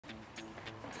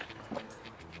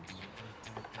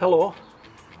Hello.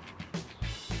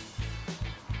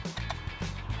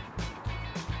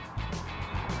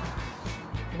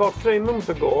 About 3 months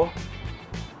ago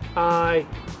I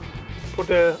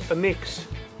put a mix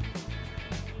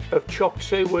of chopped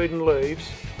seaweed and leaves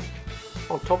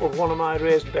on top of one of my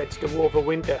raised beds to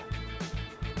overwinter.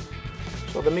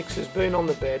 So the mix has been on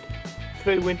the bed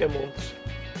 3 winter months,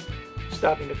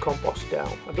 starting to compost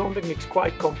down. I don't think it's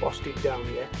quite composted down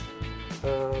yet,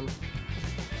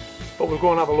 but we'll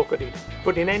go and have a look at it.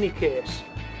 But in any case,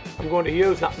 I'm going to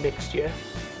use that mixture,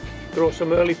 throw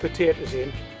some early potatoes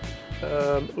in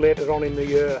later on in the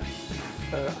year,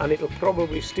 and it'll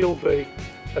probably still be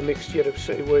a mixture of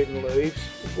seaweed and leaves.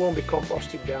 It won't be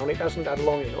composted down, it hasn't had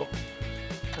long enough,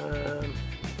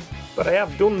 but I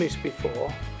have done this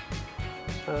before,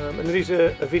 and there is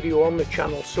a video on the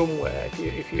channel somewhere.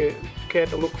 If you care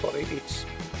to look for it, it's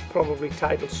probably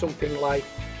titled something like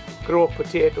 "Grow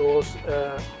Potatoes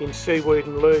in Seaweed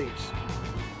and Leaves."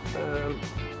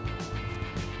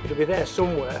 It'll be there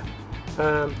somewhere.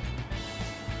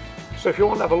 So if you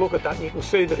want to have a look at that, you can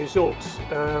see the results.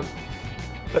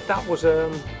 But that was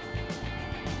a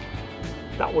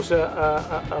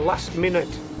last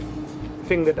minute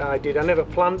thing that I did. I never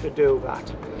planned to do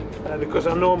that because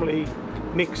I normally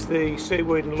mix the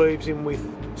seaweed and leaves in with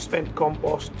spent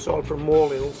compost, soil from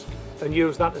molehills, and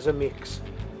use that as a mix.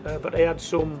 But I had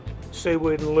some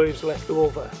seaweed and leaves left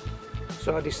over,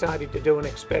 so I decided to do an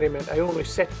experiment. I only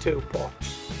set 2 pots.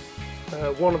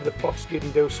 One of the pots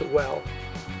didn't do so well,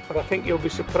 but I think you'll be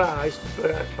surprised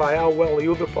by how well the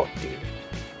other pot did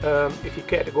if you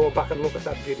care to go back and look at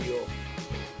that video.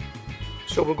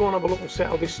 So we'll go and have a look and see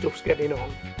how this stuff's getting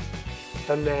on,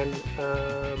 and then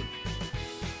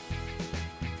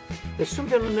there's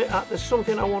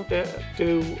something I want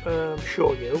to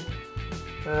show you.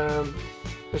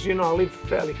 As you know, I live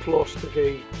fairly close to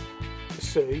the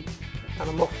sea, and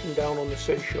I'm often down on the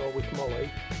seashore with Molly,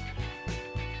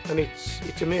 and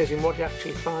it's amazing what you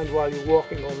actually find while you're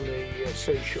walking on the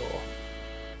seashore.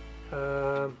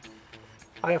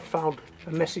 I have found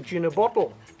a message in a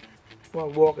bottle while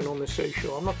walking on the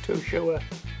seashore. I'm not too sure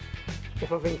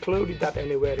if I've included that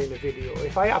anywhere in a video.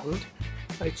 If I haven't,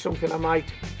 it's something I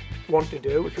might want to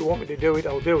do. If you want me to do it,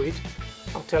 I'll do it.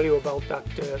 I'll tell you about that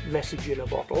message in a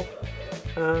bottle.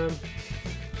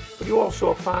 But you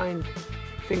also find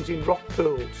things in rock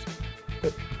pools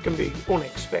that can be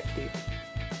unexpected.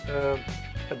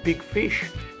 A big fish,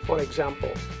 for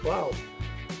example. Wow,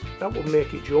 that would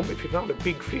make you jump if you found a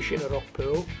big fish in a rock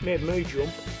pool. Made me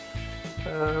jump.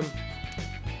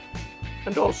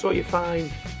 And also you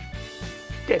find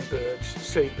dead birds,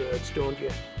 seabirds, don't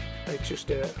you? It's just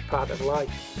a part of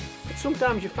life. But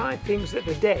sometimes you find things that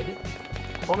are dead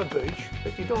on a beach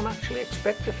that you don't actually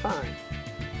expect to find.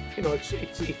 You know,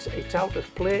 it's out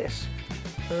of place,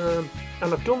 and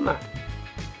I've done that.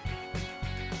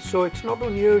 So it's not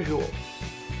unusual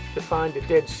to find a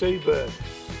dead seabird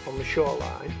on the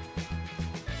shoreline,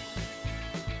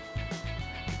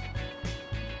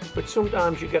 but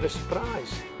sometimes you get a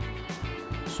surprise.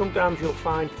 Sometimes you'll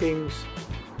find things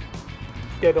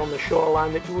dead on the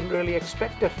shoreline that you wouldn't really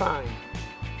expect to find.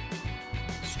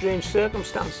 Strange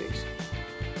circumstances.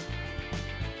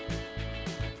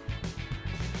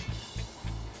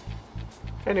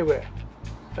 Anyway,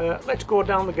 let's go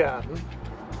down the garden.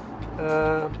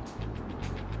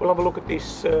 We'll have a look at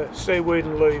this seaweed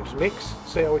and leaves mix,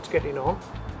 see how it's getting on,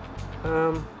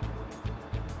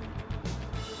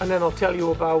 and then I'll tell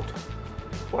you about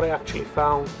what I actually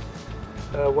found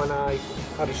when I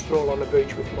had a stroll on the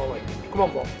beach with Molly. Come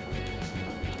on, Bob.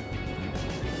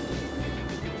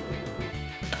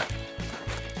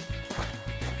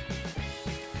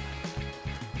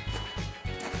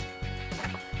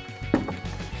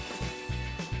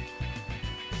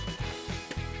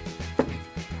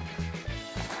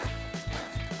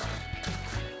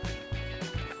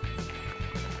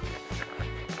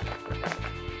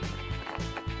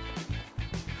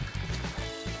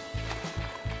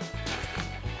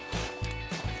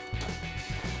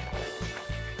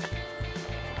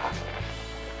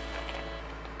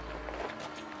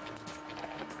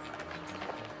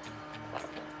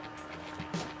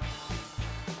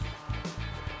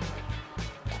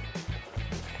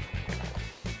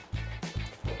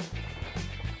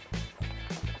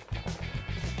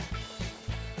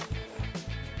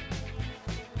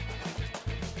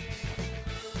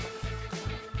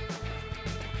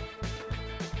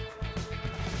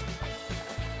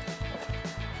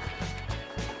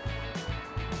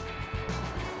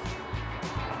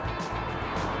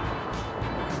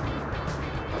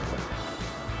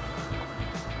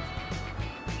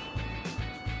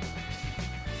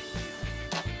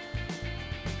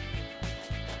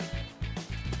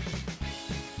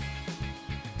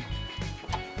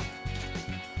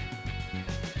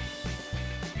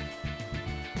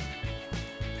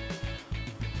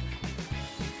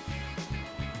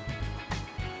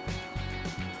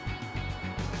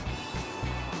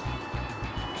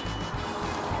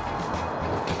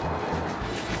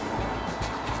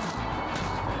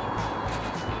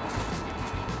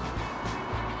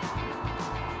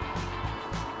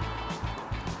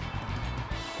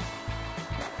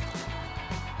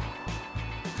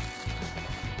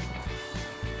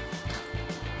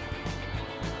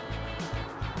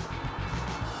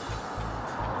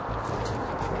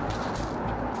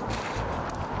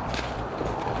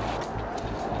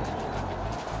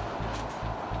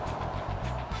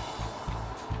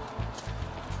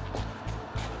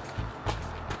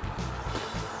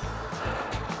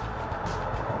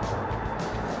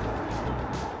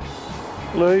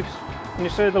 leaves. Can you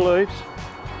see the leaves?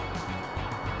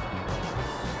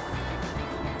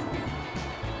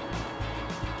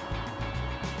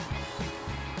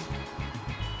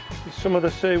 There's some of the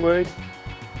seaweed.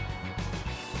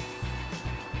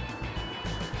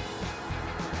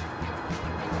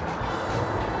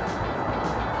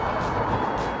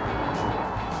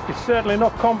 It's certainly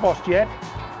not compost yet.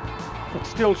 It's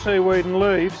still seaweed and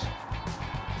leaves.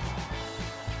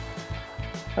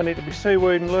 And it'll be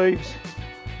seaweed and leaves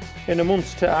in a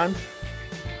month's time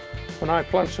when I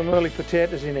plant some early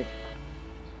potatoes in it.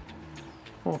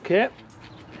 Okay.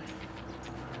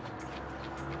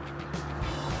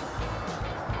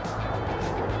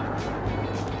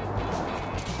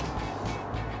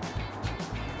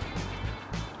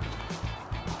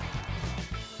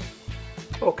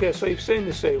 Okay, so you've seen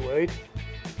the seaweed,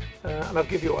 and I'll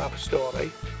give you a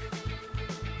story.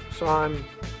 So I'm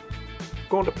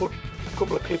going to put a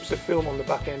couple of clips of film on the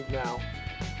back end now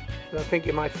that I think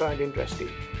you might find interesting.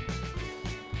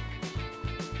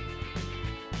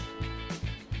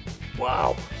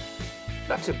 Wow,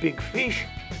 that's a big fish.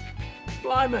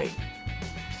 Blimey,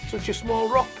 such a small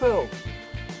rock pearl.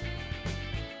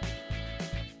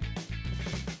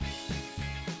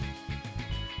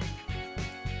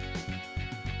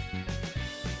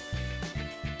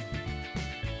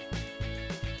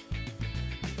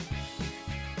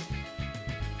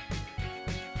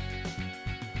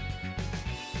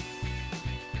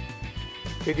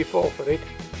 Did you fall for it?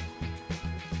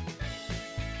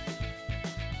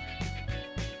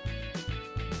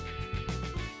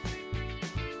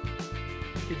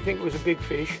 Did you think it was a big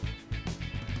fish?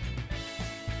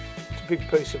 It's a big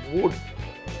piece of wood.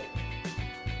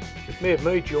 It made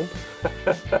me jump.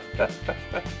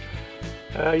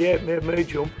 Yeah, it made me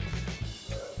jump.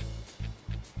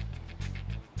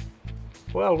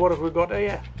 Well, what have we got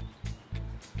here?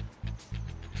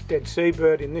 Dead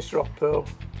seabird in this rock pearl.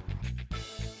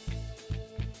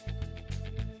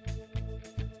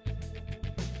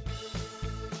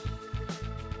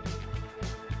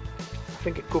 I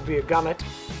think it could be a gannet.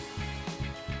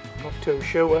 Not too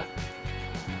sure.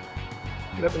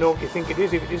 Let me know what you think it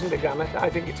is. If it isn't a gannet, I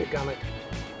think it's a gannet.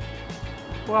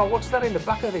 Well, what's that in the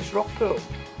back of this rock pearl?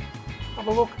 Have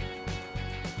a look.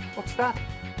 What's that?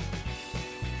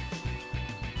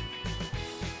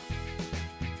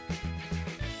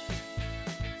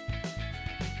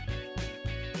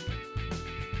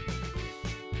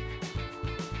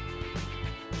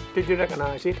 Did you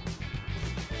recognise it?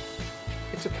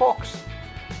 It's a fox.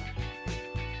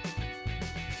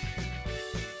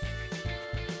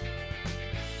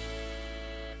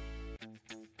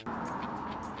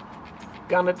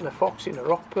 Gannet and a fox in a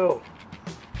rock pool.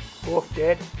 Both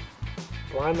dead.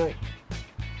 Blimey.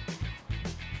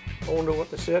 I wonder what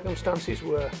the circumstances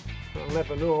were. I'll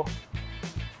never know.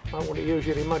 Might want to use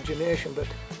your imagination, but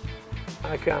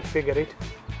I can't figure it.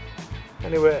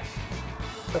 Anyway,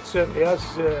 that certainly has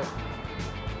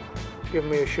given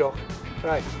me a shock.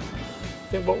 Right, I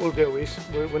think what we'll do is,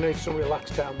 we need some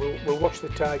relaxed time. We'll watch the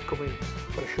tide come in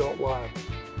for a short while.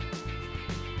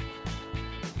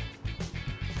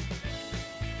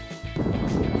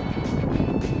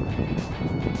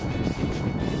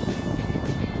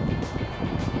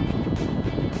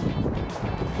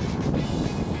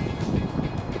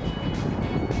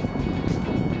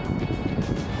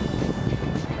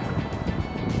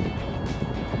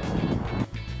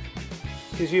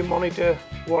 Is your monitor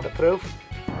waterproof?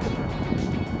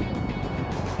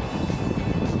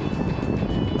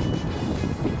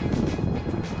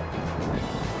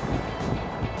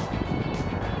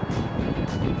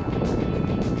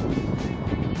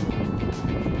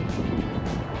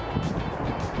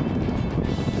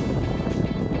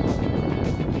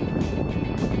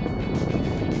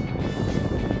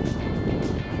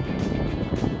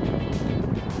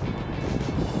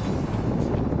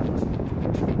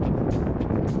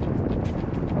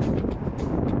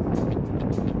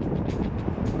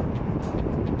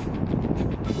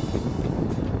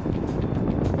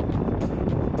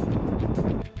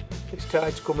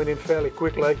 Tide's coming in fairly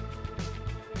quickly.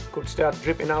 Could start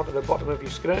dripping out of the bottom of your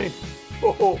screen.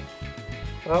 Oh,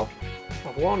 well,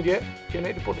 I've warned you. You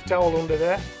need to put a towel under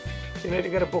there. You need to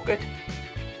get a bucket.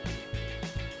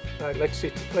 Right, let's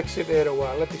sit there a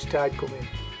while. Let this tide come in.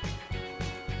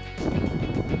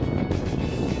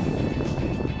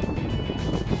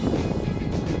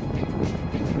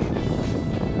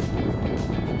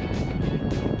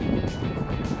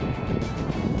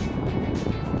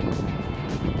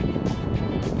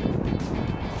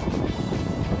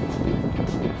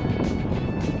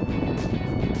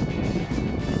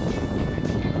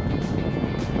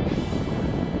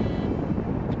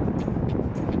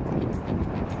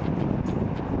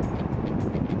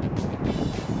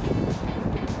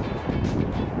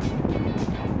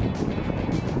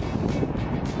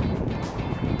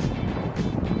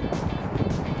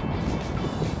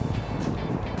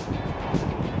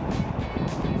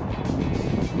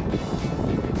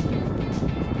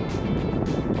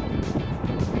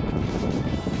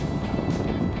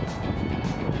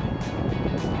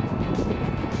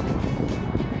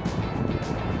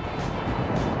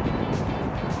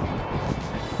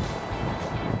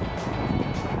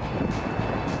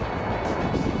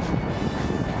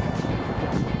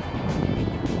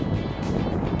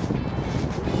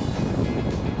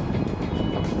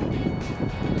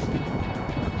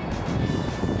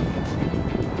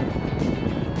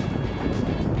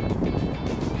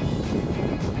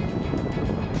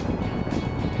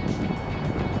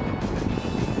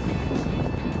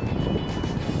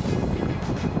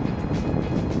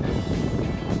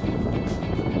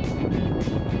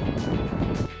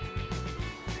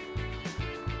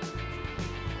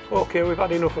 Okay, we've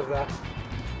had enough of that.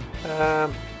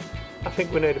 I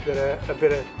think we need a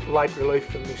bit of light relief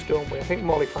from this, don't we? I think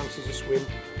Molly fancies a swim.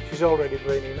 She's already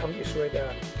been in, haven't you,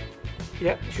 sweetheart?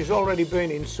 Yeah, she's already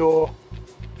been in, so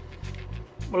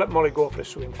we'll let Molly go for a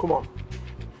swim. Come on.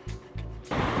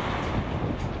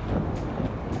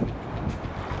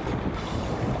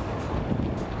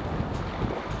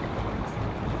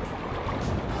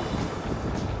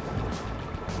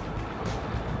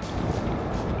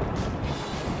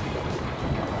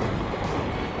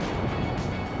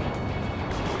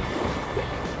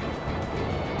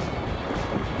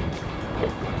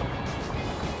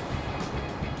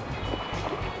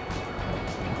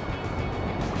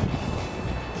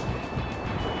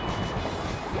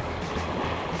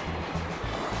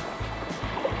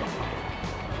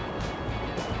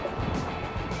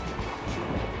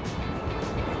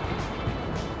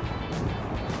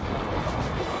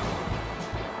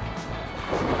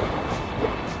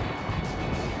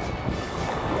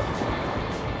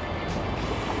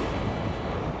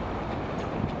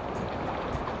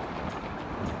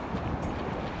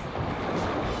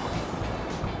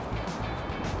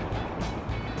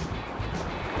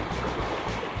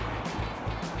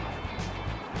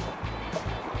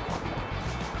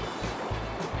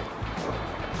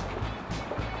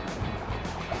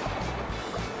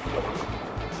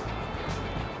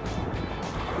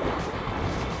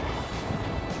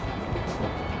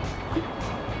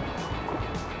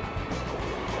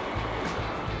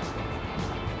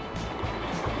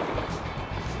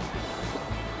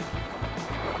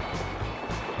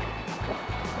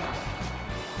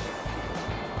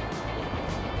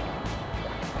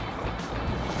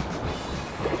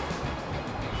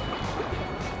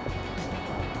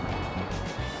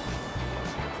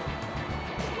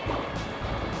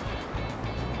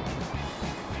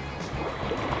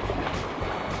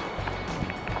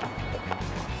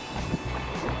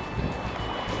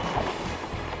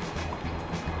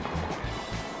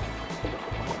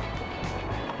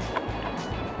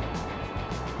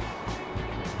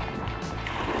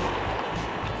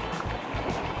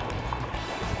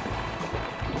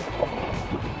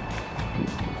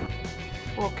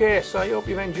 Okay, so I hope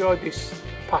you've enjoyed this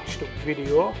patched up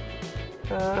video.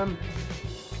 And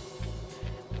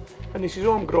this is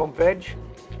Homegrown Veg,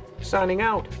 signing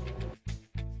out.